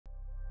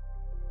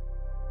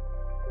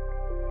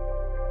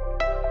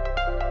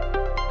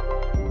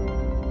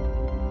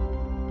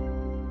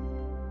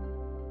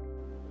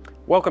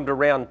Welcome to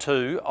round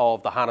two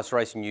of the Harness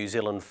Racing New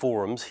Zealand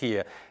forums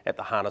here at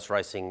the Harness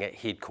Racing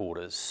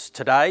headquarters.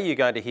 Today you're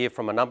going to hear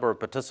from a number of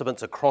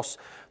participants across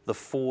the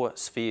four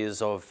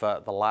spheres of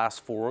the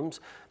last forums: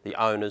 the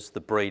owners, the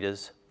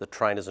breeders, the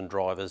trainers and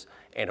drivers,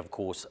 and of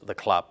course the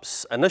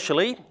clubs.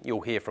 Initially you'll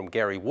hear from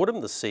Gary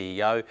Woodham, the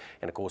CEO,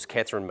 and of course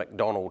Catherine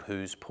McDonald,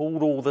 who's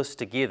pulled all this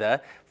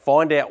together,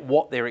 find out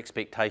what their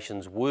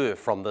expectations were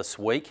from this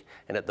week,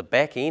 and at the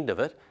back end of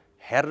it,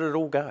 how did it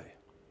all go?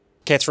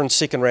 Catherine,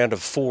 second round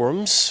of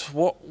forums.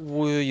 What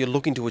were you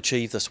looking to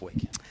achieve this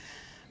week?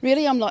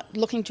 Really, I'm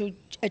looking to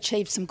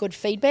achieve some good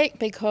feedback,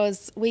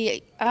 because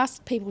we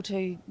asked people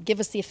to give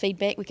us their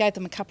feedback. We gave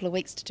them a couple of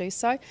weeks to do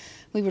so.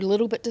 We were a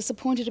little bit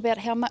disappointed about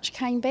how much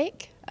came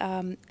back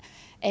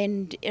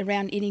and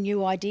around any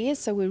new ideas.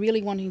 So we're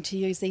really wanting to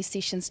use these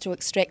sessions to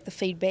extract the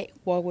feedback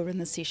while we're in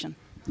the session.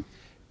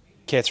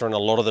 Catherine, a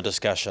lot of the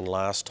discussion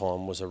last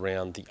time was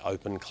around the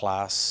open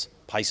class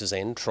paces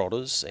and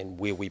trotters and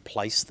where we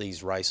place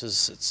these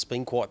races. It's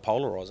been quite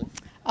polarising.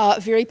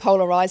 Very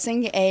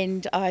polarising,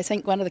 and I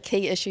think one of the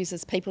key issues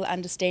is people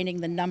understanding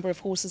the number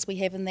of horses we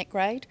have in that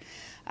grade.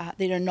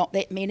 There are not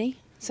that many.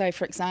 So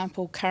for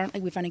example,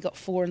 currently we've only got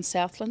 4 in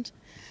Southland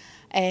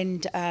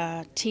and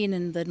 10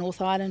 in the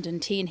North Island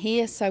and 10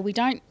 here. So we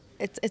don't,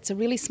 it's a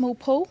really small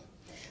pool.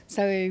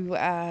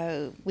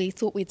 So we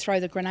thought we'd throw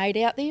the grenade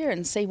out there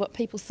and see what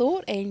people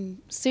thought, and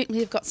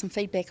certainly have got some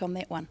feedback on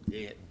that one.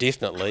 Yeah,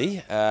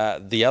 definitely.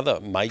 The other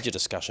major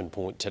discussion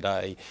point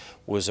today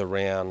was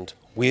around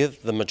where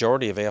the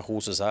majority of our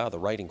horses are, the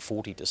rating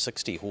 40 to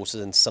 60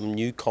 horses, and some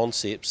new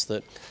concepts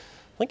that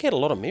I think had a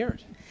lot of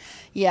merit.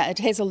 Yeah, it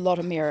has a lot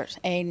of merit,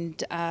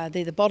 and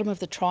they're the bottom of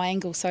the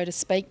triangle, so to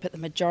speak, but the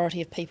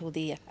majority of people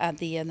there are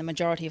there and the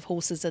majority of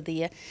horses are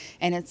there,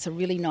 and it's a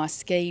really nice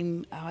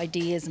scheme,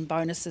 ideas and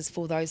bonuses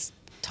for those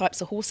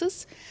types of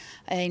horses,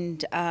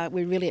 and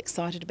we're really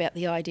excited about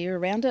the idea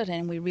around it,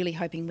 and we're really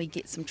hoping we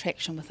get some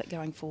traction with it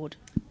going forward.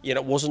 Yeah,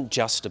 it wasn't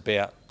just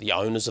about the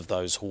owners of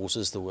those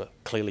horses. There were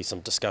clearly some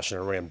discussion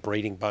around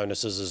breeding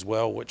bonuses as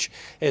well, which,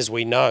 as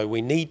we know,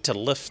 we need to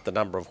lift the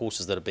number of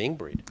horses that are being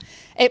bred.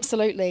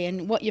 Absolutely,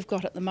 and what you've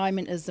got at the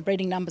moment is the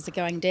breeding numbers are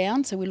going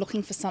down, so we're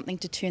looking for something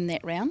to turn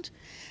that round.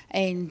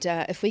 And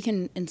if we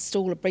can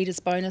install a breeders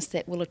bonus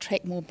that will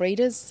attract more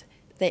breeders,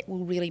 that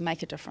will really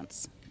make a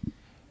difference.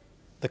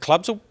 The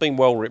clubs have been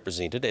well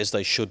represented, as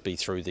they should be,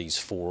 through these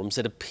forums.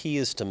 It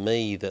appears to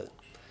me that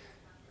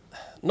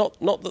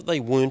not that they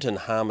weren't in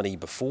harmony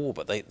before,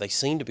 but they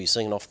seem to be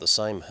singing off the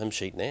same hymn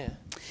sheet now.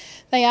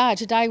 They are.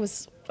 Today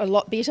was a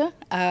lot better.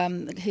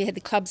 He had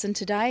the clubs in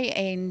today,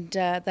 and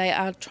they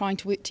are trying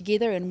to work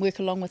together and work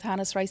along with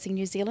Harness Racing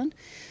New Zealand.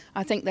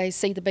 I think they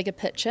see the bigger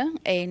picture,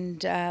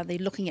 and they're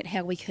looking at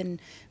how we can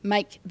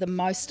make the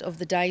most of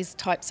the day's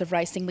types of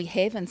racing we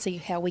have and see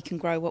how we can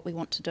grow what we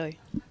want to do.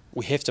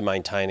 We have to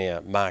maintain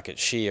our market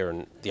share,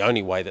 and the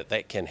only way that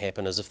that can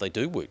happen is if they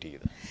do work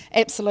together.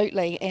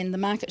 Absolutely, and the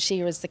market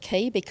share is the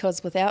key,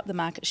 because without the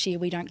market share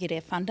we don't get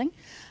our funding,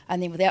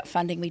 and then without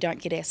funding we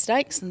don't get our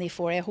stakes, and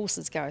therefore our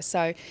horses go.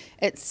 So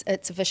it's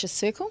a vicious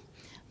circle,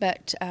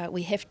 but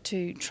we have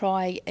to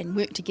try and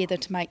work together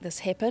to make this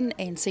happen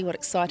and see what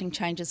exciting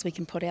changes we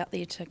can put out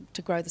there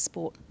to grow the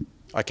sport.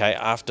 Okay,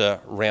 after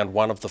round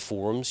one of the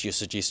forums you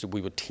suggested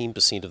we were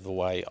 10% of the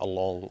way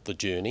along the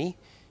journey.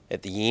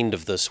 At the end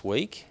of this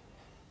week,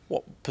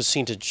 what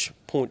percentage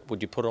point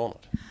would you put on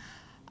it?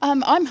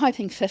 I'm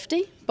hoping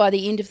 50 by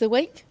the end of the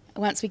week,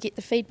 once we get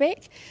the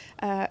feedback.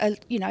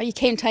 You know, you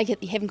can take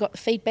it, you haven't got the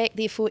feedback,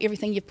 therefore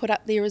everything you've put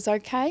up there is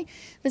okay.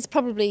 There's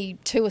probably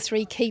 2 or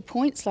 3 key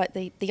points, like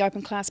the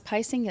open class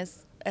pacing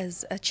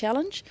is a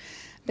challenge.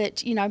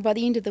 But, you know, by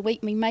the end of the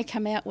week we may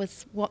come out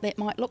with what that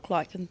might look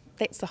like, and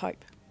that's the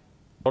hope.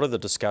 A lot of the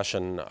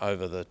discussion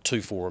over the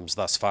 2 forums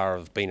thus far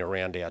have been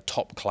around our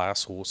top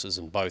class horses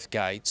in both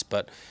gates,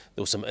 but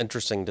there was some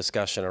interesting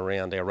discussion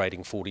around our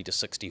rating 40 to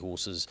 60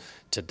 horses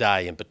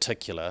today in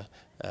particular,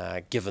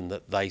 given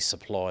that they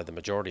supply the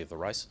majority of the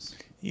races.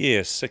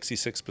 Yes,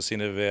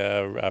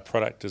 66% of our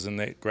product is in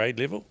that grade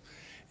level,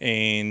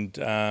 and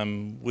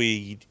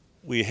we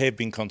have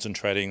been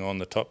concentrating on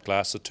the top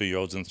class, the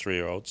 2-year-olds and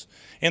 3-year-olds,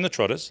 and the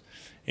trotters,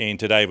 and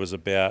today was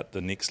about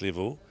the next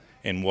level.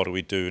 And what do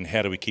we do and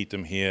how do we keep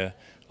them here?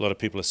 A lot of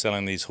people are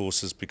selling these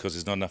horses because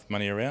there's not enough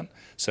money around,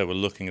 so we're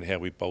looking at how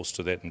we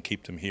bolster that and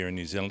keep them here in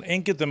New Zealand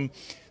and give them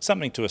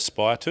something to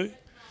aspire to.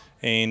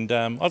 And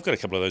I've got a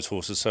couple of those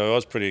horses, so I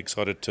was pretty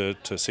excited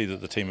to see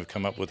that the team have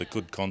come up with a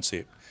good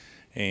concept.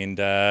 And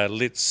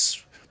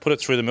let's put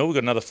it through the mill. We've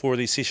got another 4 of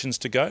these sessions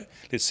to go.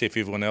 Let's see if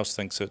everyone else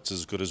thinks it's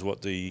as good as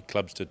what the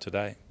clubs did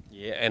today.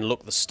 Yeah, and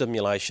look, the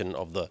stimulation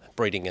of the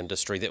breeding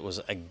industry, that was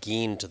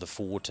again to the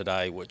fore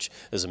today, which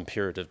is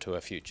imperative to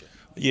our future.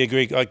 Yeah,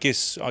 Greg, I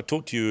guess I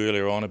talked to you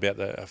earlier on about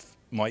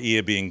my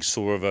ear being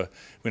sore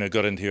when I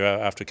got into here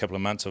after a couple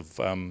of months of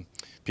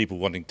people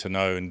wanting to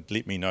know and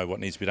let me know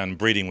what needs to be done.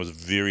 Breeding was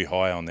very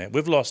high on that.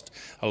 We've lost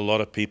a lot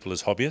of people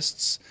as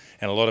hobbyists,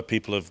 and a lot of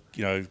people have,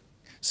 you know,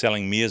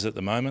 selling mares at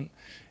the moment,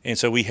 and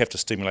so we have to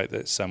stimulate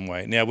that some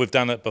way. Now, we've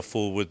done it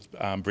before with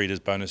breeders'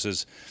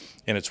 bonuses,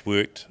 and it's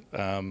worked.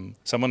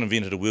 Someone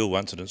invented a wheel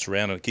once and it's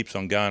around and it keeps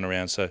on going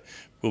around, so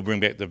we'll bring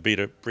back the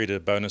breeder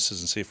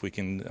bonuses and see if we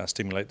can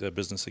stimulate the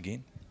business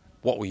again.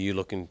 What were you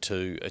looking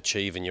to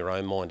achieve in your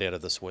own mind out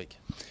of this week?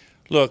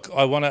 Look,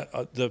 I want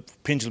the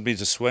pendulum needs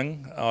to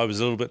swing. I was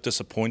a little bit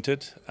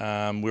disappointed.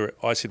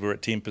 I said we're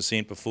at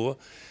 10% before.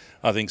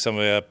 I think some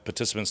of our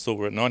participants thought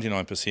we're at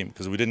 99%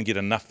 because we didn't get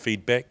enough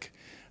feedback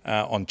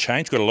on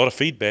change. Got a lot of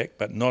feedback,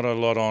 but not a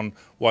lot on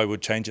why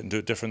we'd change it and do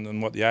it different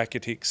than what the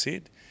architect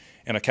said.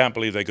 And I can't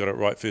believe they got it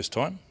right first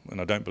time,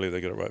 and I don't believe they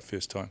got it right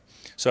first time.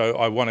 So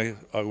I want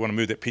to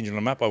move that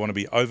pendulum up. I want to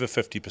be over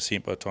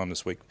 50% by the time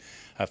this week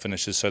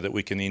finishes, so that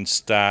we can then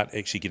start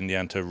actually getting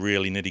down to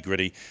really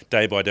nitty-gritty,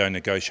 day-by-day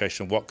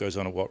negotiation of what goes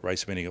on at what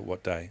race meeting at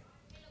what day.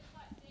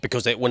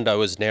 Because that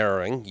window is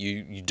narrowing,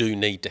 you do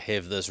need to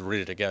have this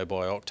ready to go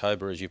by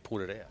October, as you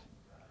put it out.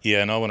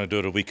 Yeah, and I want to do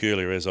it a week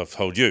earlier, as I've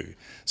told you.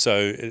 So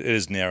it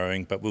is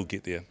narrowing, but we'll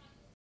get there.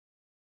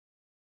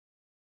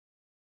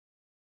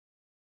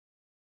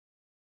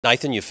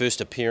 Nathan, your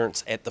first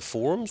appearance at the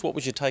forums, what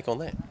was your take on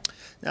that?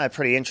 No,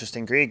 pretty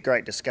interesting, Greg.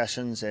 Great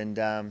discussions, and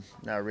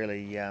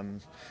really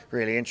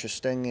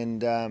interesting.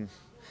 And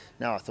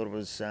I thought it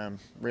was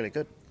really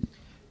good.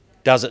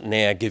 Does it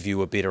now give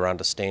you a better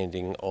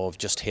understanding of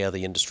just how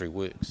the industry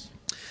works?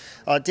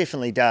 Oh, it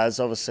definitely does.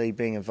 Obviously,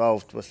 being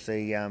involved with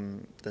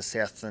the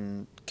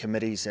Southland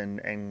committees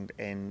and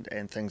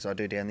things I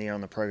do down there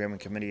on the programming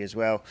committee as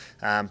well,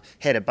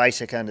 had a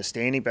basic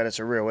understanding, but it's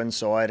a real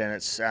insight, and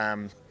it's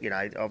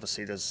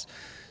obviously there's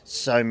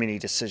so many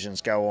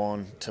decisions go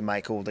on to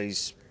make all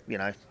these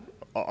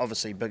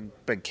obviously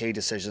big key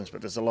decisions,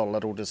 but there's a lot of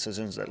little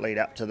decisions that lead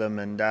up to them,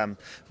 and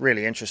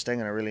really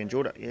interesting, and I really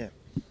enjoyed it. Yeah.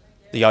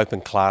 The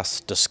open class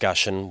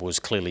discussion was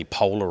clearly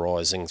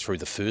polarising through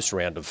the first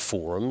round of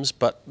forums,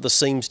 but there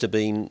seems to have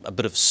been a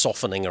bit of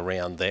softening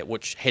around that,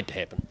 which had to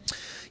happen.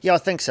 Yeah, I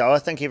think so. I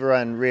think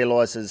everyone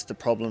realises the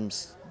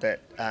problems that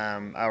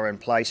are in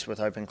place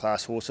with open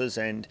class horses,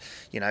 and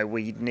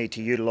we need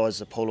to utilise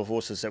the pool of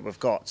horses that we've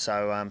got.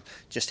 So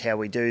just how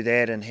we do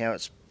that and how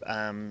it's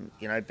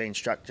being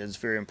structured is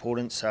very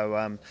important.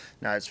 So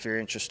it's very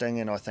interesting,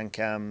 and I think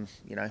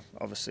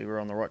obviously we're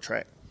on the right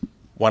track.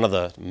 One of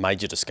the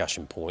major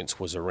discussion points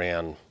was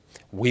around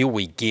where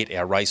we get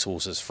our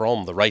racehorses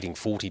from, the rating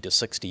 40 to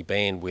 60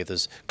 band, where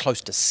there's close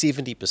to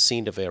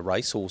 70% of our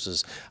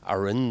racehorses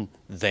are in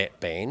that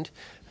band.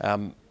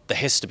 There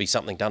has to be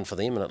something done for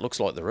them, and it looks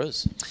like there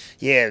is.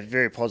 Yeah,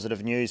 very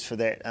positive news for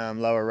that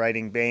lower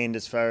rating band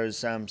as far as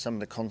some of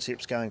the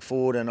concepts going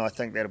forward, and I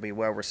think that'll be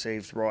well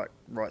received right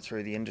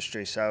through the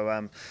industry.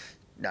 So,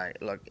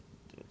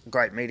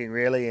 great meeting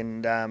really,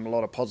 and a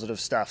lot of positive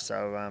stuff.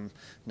 So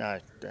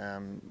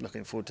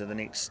looking forward to the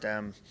next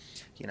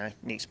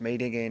next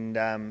meeting,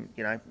 and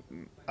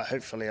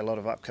hopefully a lot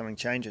of upcoming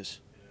changes.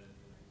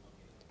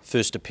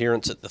 First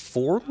appearance at the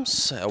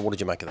forums, what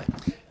did you make of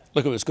that?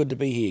 Look, it was good to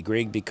be here,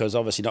 Greg, because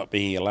obviously not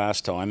being here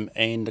last time,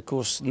 and of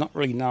course not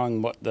really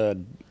knowing what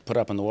they'd put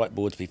up on the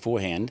whiteboards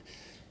beforehand.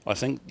 I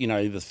think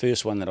the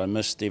first one that I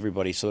missed,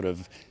 everybody sort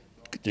of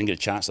didn't get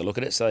a chance to look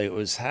at it, so it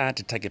was hard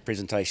to take a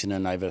presentation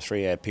in over a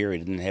 3-hour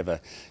period and have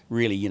a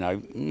really,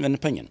 an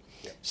opinion.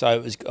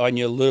 So I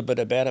knew a little bit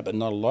about it, but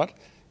not a lot.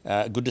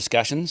 Good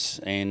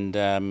discussions, and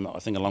I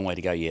think a long way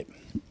to go yet.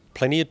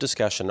 Plenty of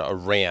discussion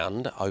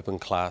around open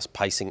class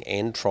pacing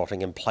and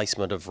trotting and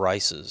placement of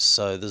races,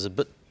 so there's a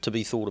bit to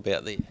be thought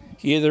about there.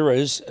 Yeah, there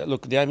is.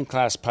 Look, the open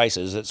class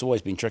paces, it's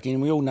always been tricky,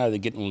 and we all know they're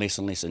getting less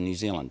and less in New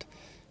Zealand.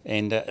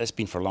 And it's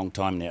been for a long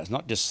time now. It's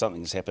not just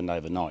something that's happened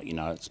overnight.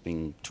 It's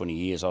been 20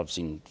 years. I've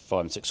seen 5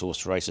 and 6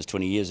 horse races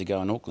 20 years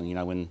ago in Auckland,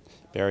 when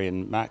Barry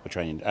and Mark were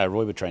training,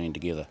 Roy were training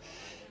together.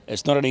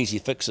 It's not an easy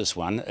fix, this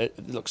one.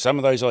 Look, some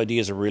of those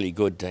ideas are really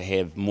good to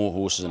have more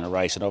horses in a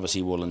race, and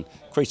obviously will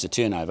increase the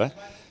turnover.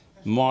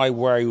 My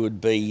worry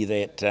would be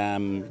that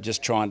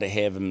just trying to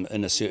have them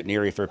in a certain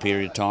area for a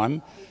period of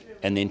time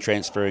and then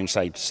transferring,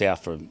 say,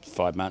 south for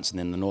 5 months and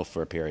then the north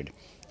for a period.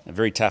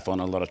 Very tough on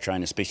a lot of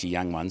trainers, especially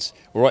young ones.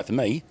 All right for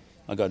me,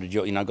 I've got 2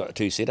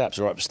 setups.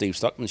 All right for Steve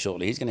Stockman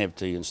shortly, he's going to have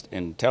 2,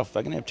 and Telf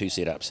are going to have 2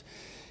 setups.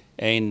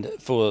 And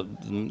for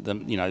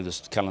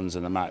the Cullens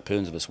and the Mark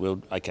Perns of this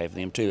world, okay for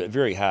them too. But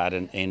very hard,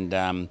 and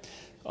I'm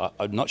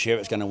not sure if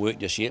it's going to work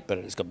just yet, but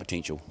it's got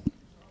potential.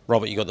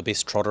 Robert, you got the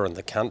best trotter in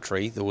the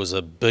country. There was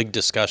a big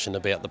discussion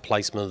about the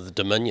placement of the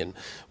Dominion.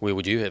 Where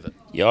would you have it?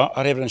 Yeah,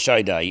 I'd have it on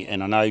show day,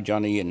 and I know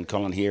Johnny and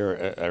Colin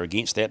here are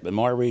against that, but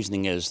my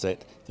reasoning is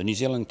that the New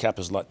Zealand Cup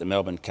is like the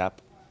Melbourne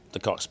Cup, the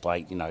Cox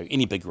Plate,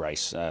 any big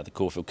race, the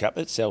Caulfield Cup,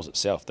 it sells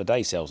itself, the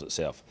day sells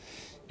itself.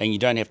 And you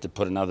don't have to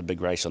put another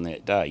big race on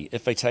that day.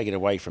 If they take it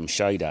away from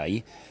show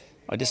day,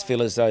 I just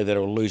feel as though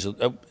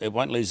that it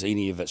won't lose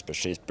any of its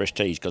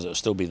prestige because it'll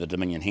still be the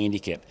Dominion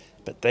Handicap.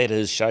 But that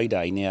is show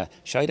day. Now,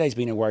 show day's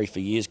been a worry for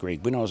years,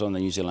 Greg. When I was on the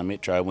New Zealand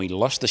Metro and we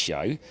lost the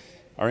show,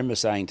 I remember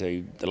saying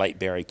to the late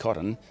Barry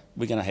Cotton,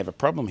 we're going to have a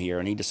problem here,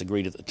 and he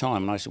disagreed at the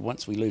time. And I said,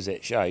 once we lose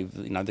that show,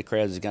 the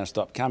crowds are going to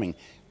stop coming.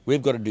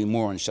 We've got to do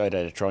more on show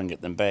day to try and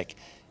get them back.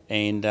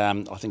 And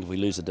I think if we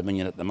lose the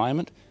Dominion at the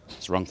moment,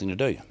 it's the wrong thing to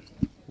do.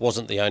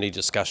 Wasn't the only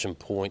discussion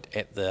point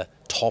at the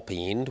top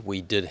end.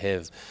 We did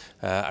have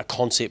a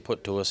concept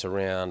put to us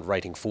around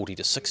rating 40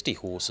 to 60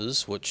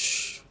 horses,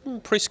 which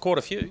impressed quite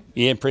a few.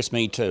 Yeah, impressed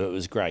me too. It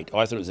was great.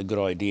 I thought it was a good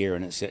idea,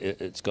 and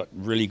it's got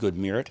really good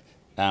merit.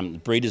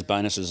 The breeders'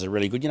 bonuses are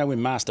really good. You know,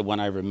 when Master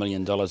won over $1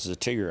 million as a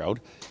 2-year-old,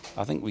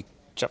 I think we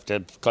chucked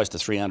close to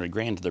 300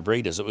 grand to the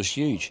breeders. It was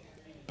huge.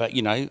 But,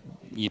 you know,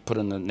 you put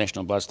in the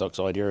National Bloodstocks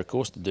idea, of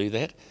course, to do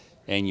that,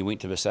 and you went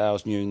to the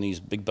sales knowing these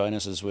big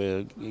bonuses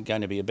were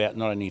going to be about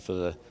not only for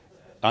the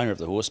owner of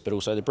the horse, but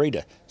also the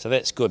breeder. So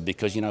that's good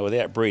because, you know,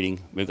 without breeding,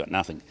 we've got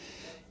nothing.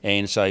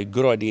 And so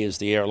good ideas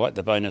there. I like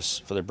the bonus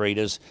for the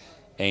breeders,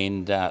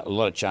 and a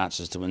lot of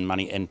chances to win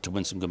money and to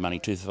win some good money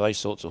too for those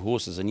sorts of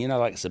horses. And, you know,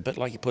 like it's a bit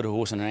like you put a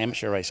horse in an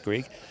amateur race,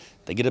 Greg.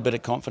 They get a bit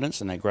of confidence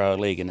and they grow a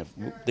leg. And if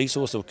these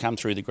horses will come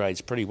through the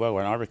grades pretty well,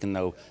 and I reckon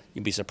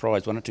you'd be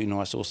surprised, 1 or 2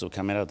 nice horses will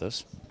come out of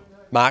this.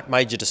 Mark,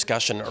 major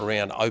discussion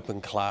around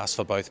open class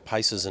for both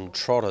pacers and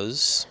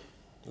trotters.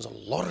 There was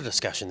a lot of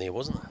discussion there,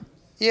 wasn't there?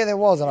 Yeah, there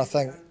was, and I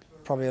think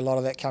probably a lot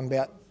of that came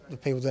about the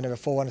people didn't have a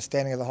full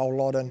understanding of the whole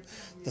lot, and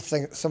the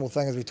simple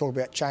thing is we talk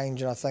about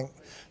change, and I think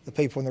the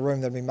people in the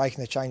room that have been making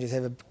the changes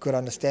have a good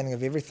understanding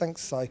of everything,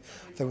 so I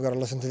think we've got to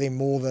listen to them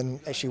more than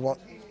actually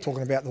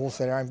talking about the horse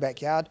in our own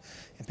backyard,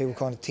 and people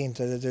kind of tend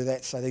to do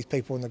that, so these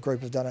people in the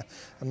group have done an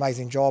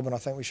amazing job, and I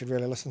think we should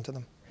really listen to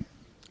them.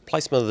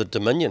 Placement of the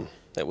Dominion,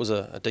 that was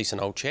a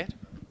decent old chat.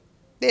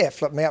 Yeah, it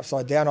flipped me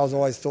upside down. I was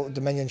always thought the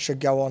Dominion should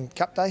go on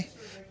Cup Day,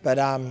 but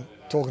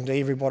talking to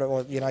everybody,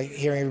 or you know,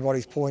 hearing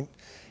everybody's point,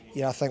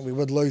 you know, I think we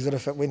would lose it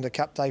if it went to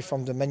Cup Day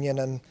from Dominion,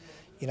 and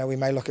you know, we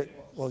may look at,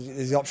 well,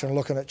 there's the option of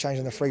looking at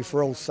changing the free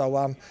for all. So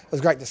it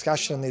was a great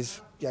discussion. There's,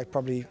 you know,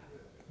 probably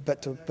a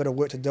bit of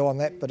work to do on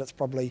that, but it's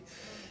probably,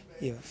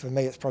 yeah, for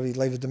me, it's probably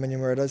leave the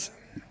Dominion where it is.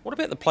 What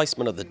about the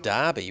placement of the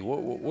Derby?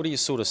 What do you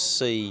sort of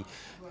see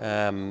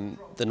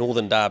the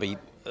Northern Derby?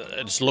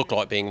 It's looked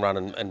like being run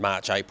in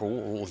March,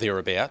 April or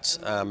thereabouts,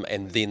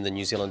 and then the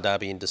New Zealand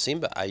Derby in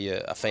December. Are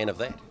you a fan of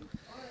that?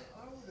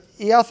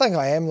 Yeah, I think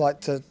I am, like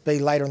to be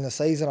later in the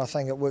season. I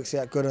think it works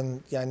out good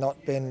and, you know,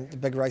 not being the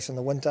big race in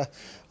the winter.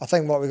 I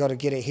think what we've got to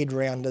get our head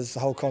around is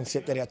the whole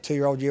concept that our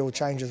 2-year-old year will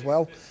change as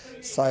well.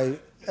 So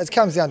it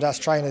comes down to us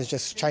trainers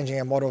just changing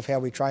our model of how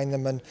we train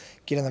them and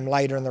getting them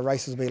later, and the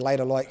races will be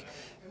later. Like,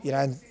 you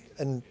know,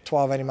 in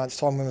 12, 18 months'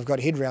 time when we've got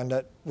a head around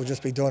it, we'll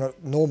just be doing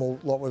it normal,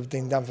 what we've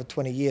been done for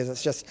 20 years.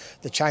 It's just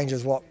the change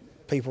is what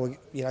people,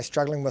 you know,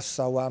 struggling with.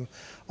 So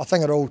I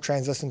think it all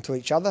transitions to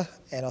each other,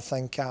 and I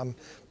think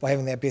by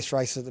having their best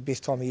races at the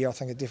best time of year, I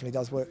think it definitely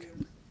does work.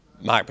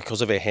 Mark,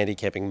 because of our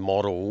handicapping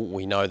model,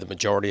 we know the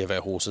majority of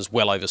our horses,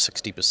 well over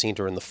 60%,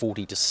 are in the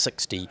 40 to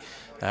 60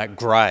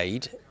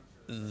 grade.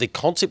 The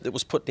concept that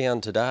was put down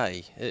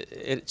today,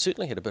 it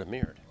certainly had a bit of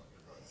merit.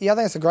 Yeah, I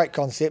think it's a great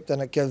concept,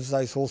 and it gives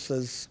those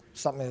horses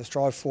something to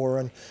strive for,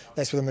 and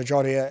that's where the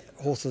majority of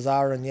horses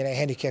are. And, you know,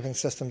 handicapping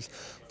systems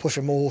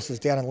pushing more horses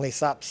down and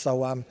less up,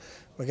 so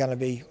we're going to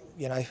be,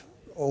 you know,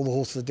 all the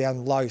horses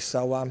down low.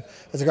 So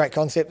it's a great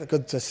concept. It's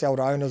good to sell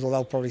to owners, or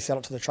they'll probably sell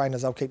it to the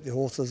trainers. They'll keep the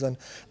horses, and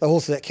the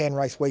horses that can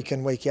race week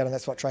in, week out, and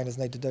that's what trainers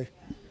need to do.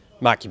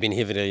 Mark, you've been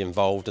heavily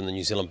involved in the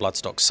New Zealand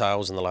bloodstock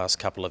sales in the last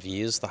couple of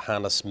years. The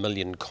Harness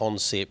Million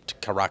concept,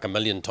 Karaka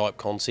Million type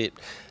concept,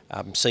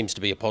 seems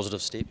to be a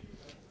positive step.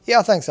 Yeah,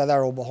 I think so.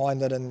 They're all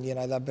behind it, and, you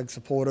know, they're big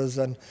supporters,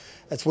 and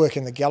it's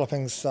working the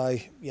galloping. So,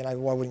 you know,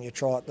 why wouldn't you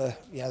try it? The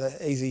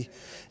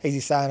easy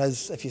saying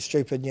is, if you're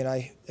stupid, you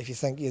know, if you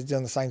think you're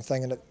doing the same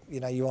thing and you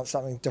know you want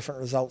something different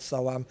results.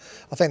 So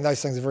I think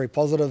those things are very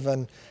positive,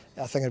 and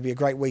I think it'd be a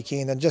great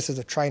weekend. And just as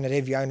a trainer, to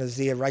have your owners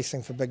there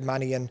racing for big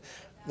money, and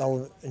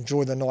they'll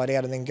enjoy the night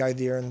out and then go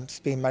there and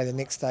spend money the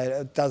next day.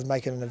 It does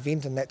make it an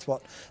event, and that's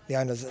what the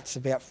owners, it's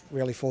about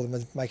really for them,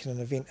 is making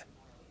an event.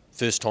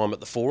 First time at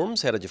the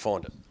forums, how did you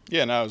find it?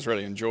 Yeah, no, it was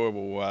really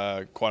enjoyable,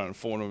 quite an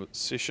informative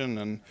session,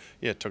 and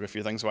yeah, took a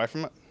few things away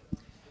from it.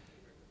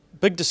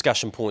 Big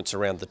discussion points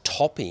around the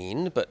top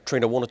end, but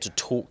Trent, I wanted to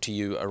talk to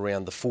you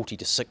around the 40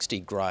 to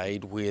 60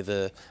 grade, where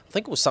I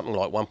think it was something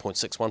like $1.6,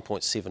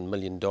 $1.7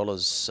 million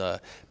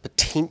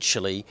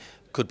potentially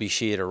could be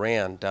shared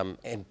around,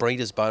 and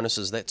breeders'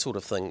 bonuses, that sort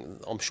of thing.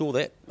 I'm sure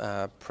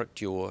that pricked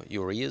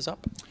your ears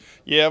up.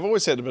 Yeah, I've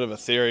always had a bit of a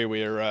theory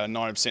where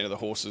 90% of the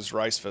horses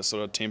race for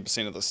sort of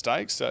 10% of the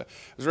stakes. So it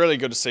was really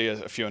good to see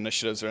a few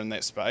initiatives are in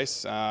that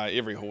space.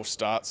 Every horse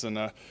starts in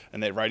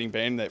that rating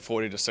band, that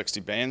 40 to 60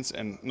 bands,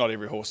 and not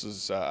every horse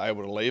is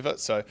able to leave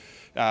it. So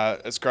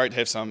it's great to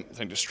have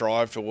something to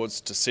strive towards,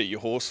 to set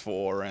your horse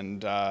for,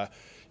 and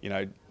you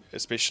know,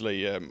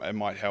 especially it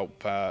might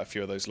help a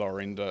few of those lower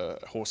end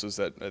horses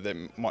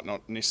that might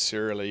not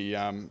necessarily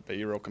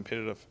be real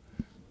competitive.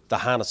 The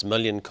Harness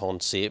Million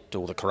concept,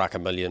 or the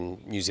Karaka Million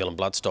New Zealand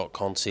bloodstock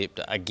concept,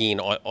 again,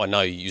 I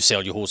know you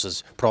sell your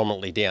horses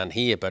prominently down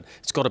here, but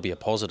it's got to be a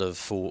positive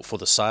for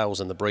the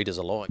sales and the breeders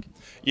alike.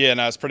 Yeah,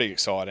 no, it's pretty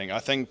exciting. I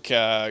think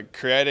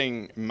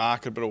creating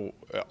marketable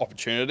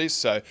opportunities.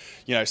 So,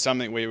 you know,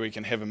 something where we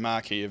can have a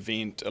marquee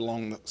event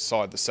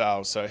alongside the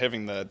sales. So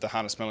having the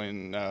Harness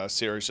Million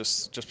series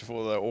just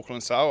before the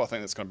Auckland sale, I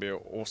think that's going to be an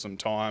awesome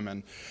time,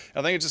 and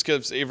I think it just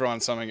gives everyone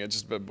something,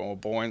 just a bit more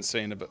buoyancy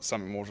and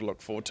something more to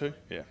look forward to.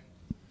 Yeah.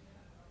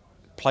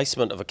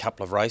 Placement of a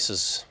couple of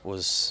races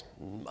was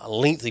a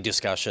lengthy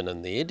discussion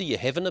in there. Do you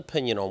have an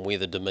opinion on where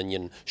the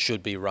Dominion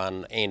should be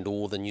run and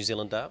or the New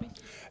Zealand Derby?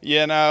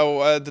 Yeah,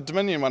 no, the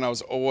Dominion one I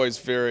was always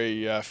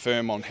very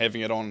firm on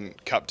having it on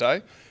Cup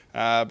Day,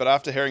 but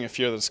after hearing a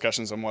few of the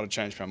discussions I might have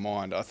changed my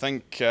mind. I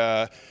think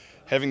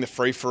having the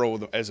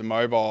free-for-all as a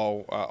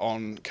mobile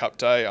on Cup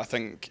Day, I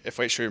think if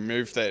we actually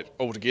remove that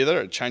altogether,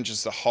 it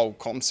changes the whole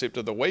concept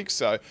of the week.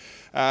 So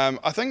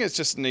I think it's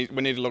just we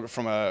need to look at it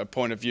from a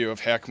point of view of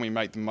how can we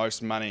make the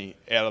most money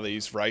out of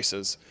these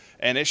races,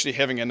 and actually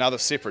having another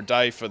separate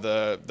day for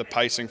the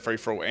pacing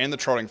free-for-all and the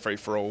trotting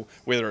free-for-all,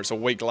 whether it's a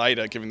week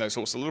later, giving those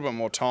horses a little bit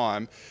more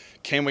time.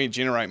 Can we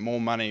generate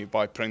more money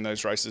by putting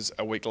those races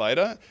a week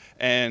later?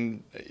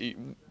 And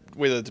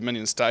whether the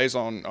Dominion stays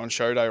on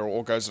show day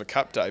or goes to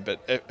Cup Day,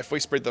 but if we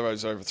spread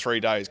those over 3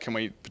 days, can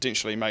we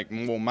potentially make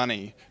more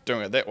money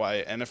doing it that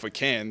way? And if we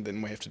can,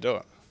 then we have to do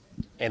it.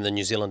 And the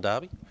New Zealand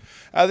Derby?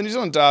 The New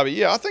Zealand Derby,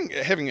 yeah, I think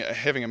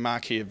having a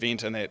marquee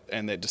event in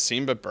that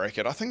December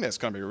bracket, I think that's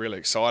going to be really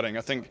exciting.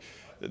 I think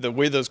the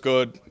weather's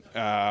good,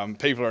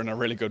 people are in a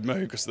really good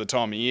mood because of the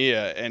time of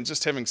year, and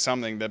just having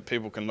something that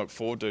people can look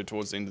forward to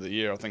towards the end of the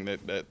year, I think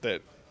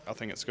that I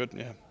think it's good,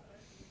 yeah.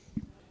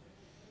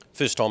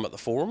 First time at the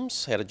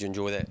forums, how did you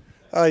enjoy that?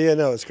 Oh yeah,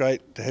 no, it's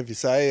great to have you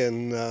say,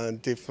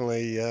 and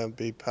definitely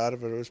be part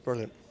of it. It was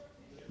brilliant.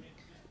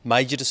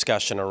 Major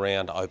discussion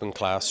around open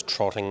class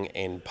trotting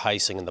and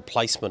pacing and the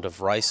placement of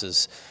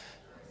races.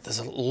 There's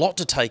a lot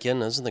to take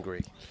in, isn't there,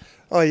 Greg?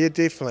 Oh yeah,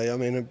 definitely. I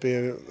mean, it'd be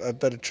a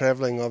bit of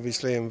travelling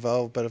obviously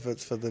involved, but if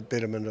it's for the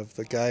betterment of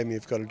the game,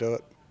 you've got to do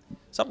it.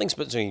 Something's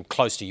particularly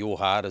close to your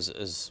heart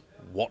is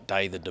what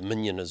day the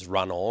Dominion is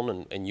run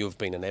on, and you've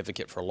been an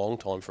advocate for a long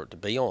time for it to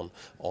be on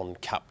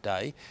Cup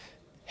Day.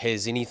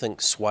 Has anything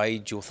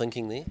swayed your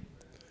thinking there?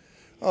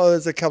 Oh,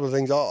 there's a couple of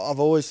things. I've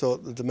always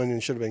thought the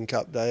Dominion should have been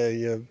Cup Day.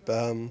 You've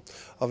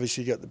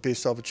obviously got the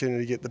best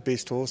opportunity to get the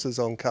best horses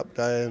on Cup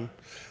Day, and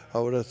I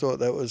would have thought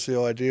that was the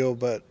ideal,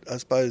 but I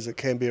suppose it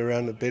can be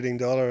around the betting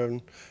dollar,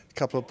 and a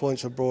couple of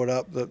points were brought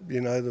up that,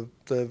 you know,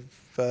 the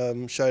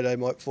show day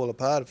might fall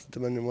apart if the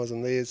Dominion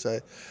wasn't there. So,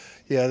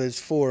 yeah, there's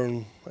for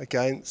and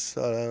against.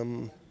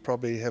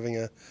 Probably having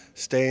a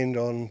stand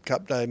on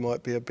Cup Day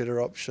might be a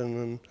better option,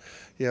 and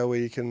where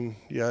you can,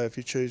 if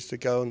you choose to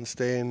go on the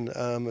stand,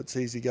 it's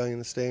easy going in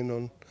the stand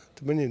on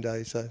Dominion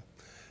Day. So,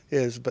 yeah,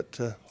 there's a bit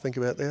to think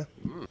about there.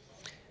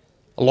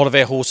 A lot of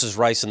our horses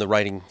race in the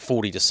rating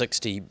 40 to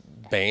 60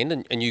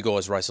 band, and you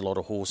guys race a lot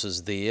of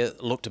horses there.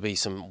 Look to be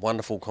some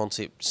wonderful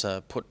concepts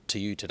put to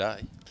you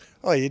today.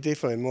 Oh yeah,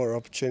 definitely more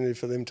opportunity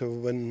for them to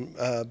win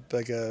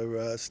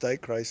bigger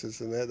stake races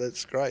and that.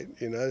 That's great,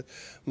 you know.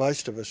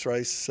 Most of us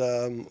race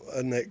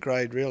in that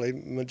grade really,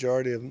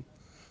 majority of them.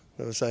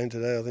 They were saying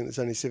today, I think there's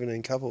only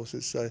 17 cup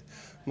horses, so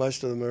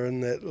most of them are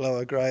in that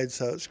lower grade,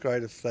 so it's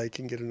great if they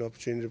can get an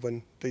opportunity to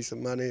win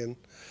decent money, and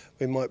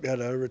we might be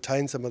able to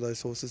retain some of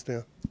those horses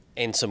now.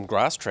 And some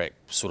grass track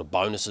sort of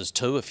bonuses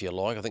too, if you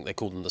like. I think they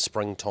call them the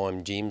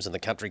springtime gems and the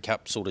country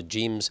cup sort of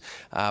gems.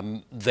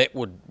 That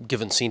would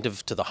give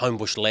incentive to the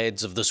homebush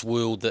lads of this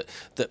world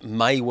that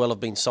may well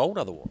have been sold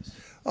otherwise.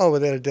 Oh,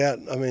 without a doubt.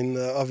 I mean,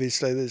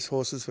 obviously there's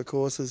horses for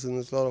courses, and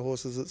there's a lot of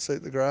horses that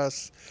suit the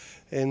grass.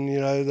 And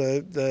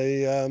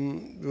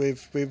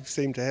we've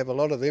seemed to have a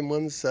lot of them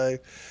ones. So,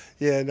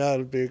 yeah, no,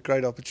 it'll be a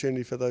great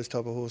opportunity for those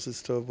type of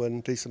horses to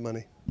win decent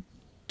money.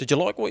 Did you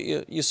like what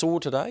you saw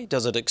today?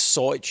 Does it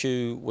excite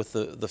you with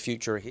the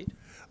future ahead?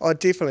 Oh,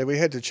 definitely. We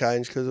had to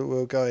change because we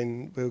were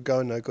going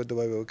no good the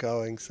way we were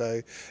going.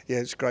 So, yeah,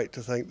 it's great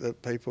to think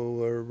that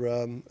people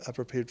are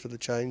prepared for the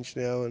change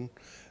now, and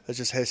it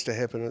just has to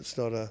happen. It's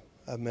not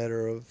a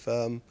matter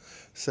of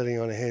sitting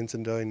on our hands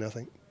and doing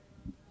nothing.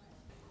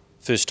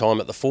 First time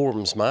at the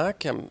forums,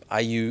 Mark.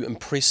 Are you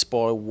impressed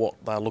by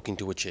what they're looking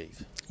to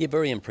achieve? Yeah,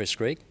 very impressed,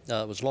 Greg.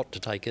 It was a lot to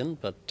take in,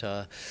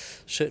 but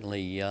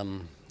certainly,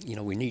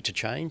 we need to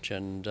change,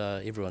 and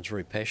everyone's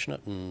very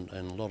passionate, and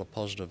a lot of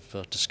positive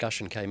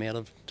discussion came out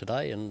of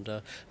today, and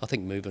I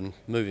think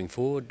moving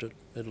forward,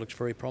 it looks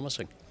very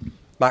promising.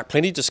 Mark,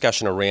 plenty of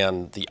discussion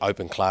around the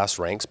open class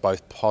ranks,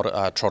 both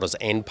trotters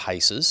and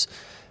pacers.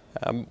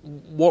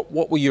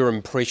 What were your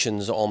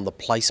impressions on the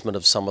placement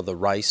of some of the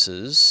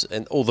races,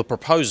 or the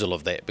proposal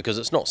of that, because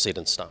it's not set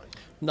in stone?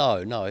 No,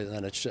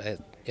 and it's,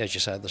 as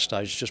you say, at the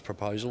stage, it's just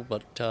proposal,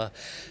 but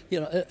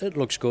it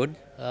looks good.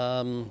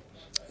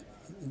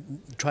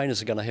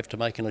 Trainers are going to have to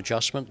make an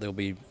adjustment. There'll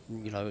be,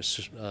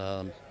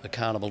 a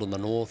carnival in the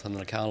north and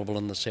a carnival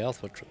in the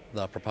south, which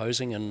they're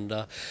proposing,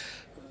 and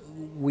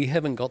we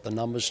haven't got the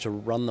numbers to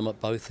run them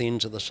at both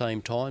ends at the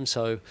same time.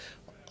 So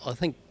I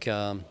think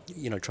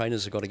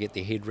trainers have got to get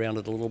their head round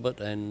it a little bit,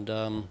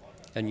 and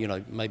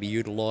maybe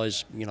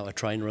utilise a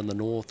trainer in the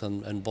north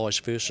and vice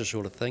versa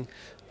sort of thing.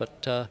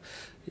 But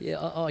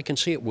I can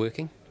see it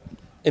working.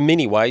 In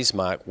many ways,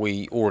 Mark,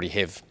 we already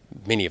have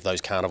many of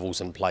those carnivals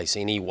in place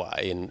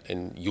anyway,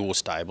 and your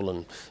stable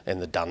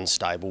and the Dunn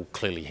stable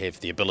clearly have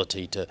the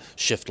ability to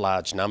shift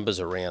large numbers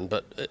around,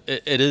 but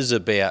it is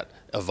about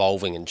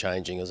evolving and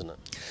changing, isn't it?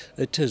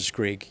 It is,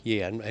 Greg,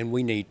 yeah, and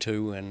we need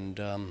to,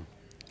 and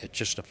it's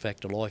just a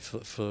fact of life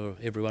for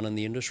everyone in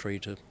the industry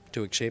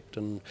to accept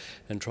and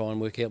try and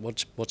work out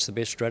what's the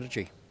best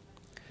strategy.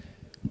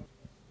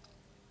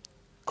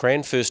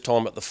 Cran, first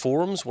time at the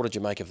forums, what did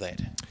you make of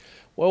that?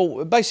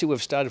 Well, basically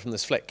we've started from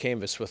this flat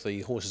canvas with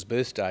the horse's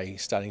birthday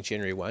starting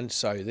January 1,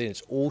 so then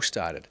it's all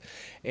started.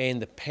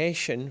 And the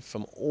passion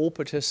from all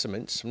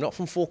participants, not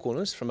from Four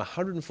Corners, from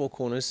 104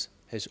 corners,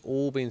 has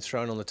all been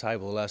thrown on the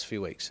table the last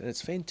few weeks, and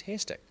it's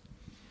fantastic.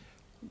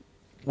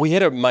 We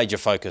had a major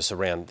focus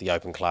around the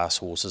open class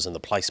horses and the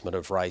placement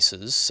of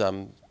races.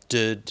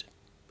 Did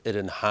it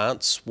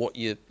enhance what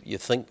you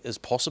think is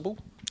possible?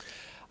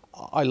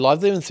 I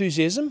love their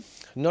enthusiasm,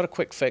 not a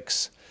quick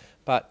fix,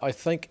 but I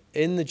think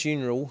in the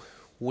general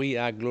we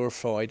are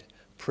glorified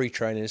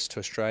pre-trainers to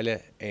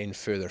Australia and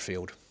further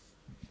afield.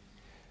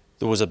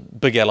 There was a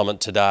big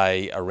element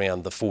today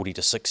around the 40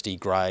 to 60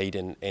 grade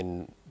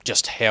and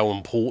just how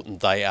important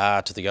they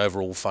are to the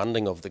overall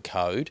funding of the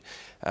code.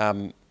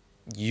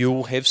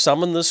 You'll have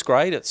some in this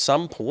grade at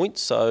some point,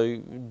 so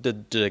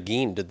did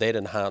that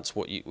enhance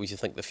what you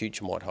think the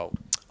future might hold?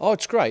 Oh,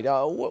 it's great.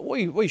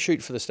 We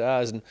shoot for the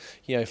stars and,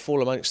 you know,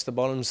 fall amongst the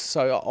bottoms,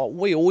 so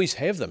we always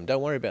have them.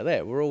 Don't worry about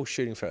that. We're all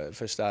shooting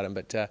for stardom,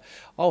 but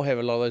I'll have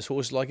a lot of those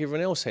horses like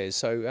everyone else has.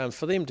 So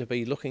for them to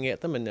be looking at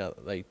them, and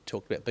they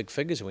talked about big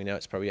figures, and we know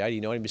it's probably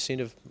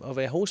 80-90% of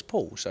our horse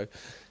pool. So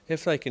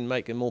if they can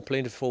make it more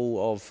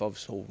plentiful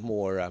of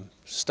more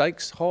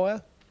stakes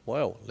higher,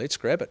 well, let's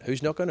grab it.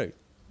 Who's not going to?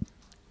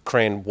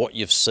 Cran, what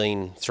you've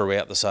seen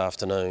throughout this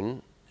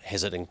afternoon,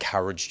 has it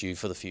encouraged you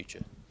for the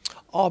future?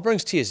 Oh, it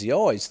brings tears to the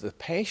eyes, the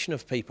passion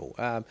of people.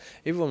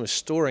 Everyone was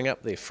storing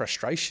up their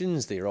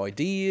frustrations, their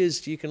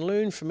ideas. You can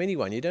learn from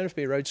anyone. You don't have to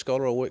be a Rhodes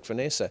Scholar or work for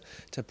NASA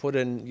to put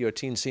in your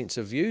 10 cents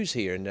of views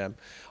here. And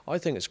I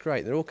think it's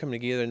great. They're all coming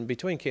together. And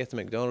between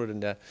Catherine McDonald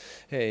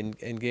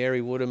and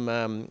Gary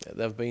Woodham,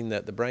 they've been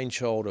the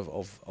brainchild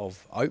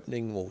of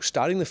opening, or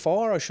starting the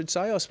fire, I should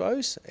say, I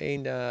suppose.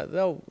 And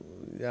they'll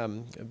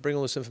bring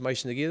all this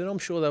information together, and I'm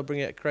sure they'll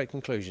bring out great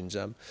conclusions.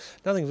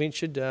 Nothing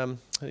ventured,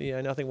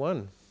 nothing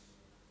won.